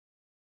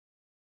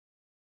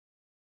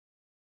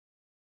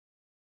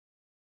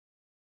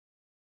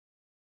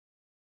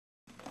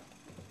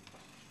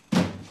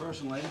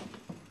Personally,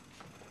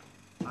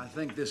 I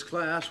think this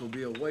class will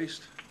be a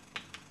waste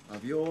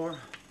of your,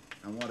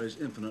 and what is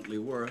infinitely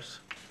worse,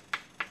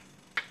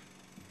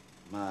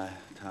 my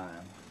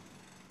time.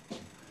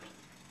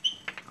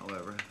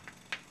 However,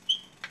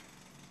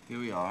 here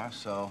we are,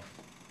 so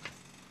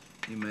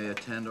you may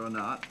attend or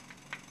not.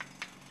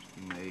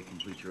 You may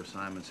complete your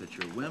assignments at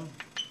your whim.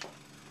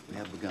 We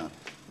have begun.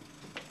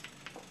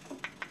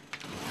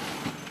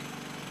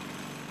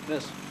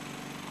 Miss.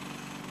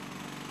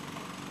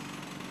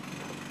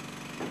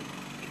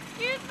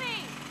 Excuse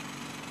me!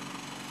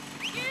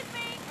 Excuse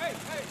me! Hey,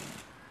 hey!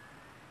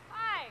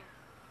 Hi.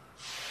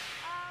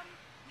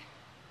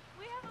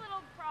 We have a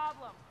little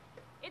problem.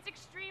 It's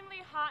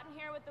extremely hot in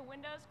here with the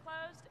windows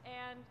closed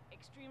and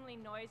extremely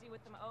noisy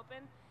with them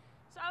open.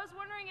 So I was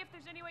wondering if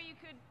there's any way you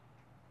could,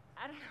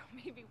 I don't know,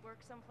 maybe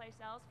work someplace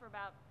else for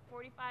about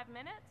 45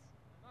 minutes?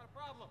 Not a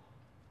problem.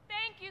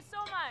 Thank you so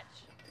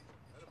much.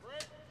 Got a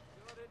break?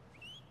 Got it.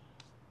 Just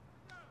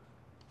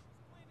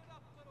clean it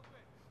up a little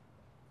bit.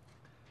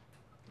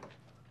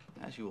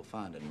 As you will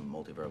find in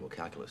multivariable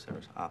calculus, there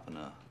is often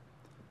a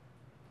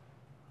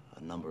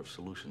number of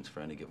solutions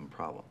for any given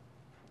problem.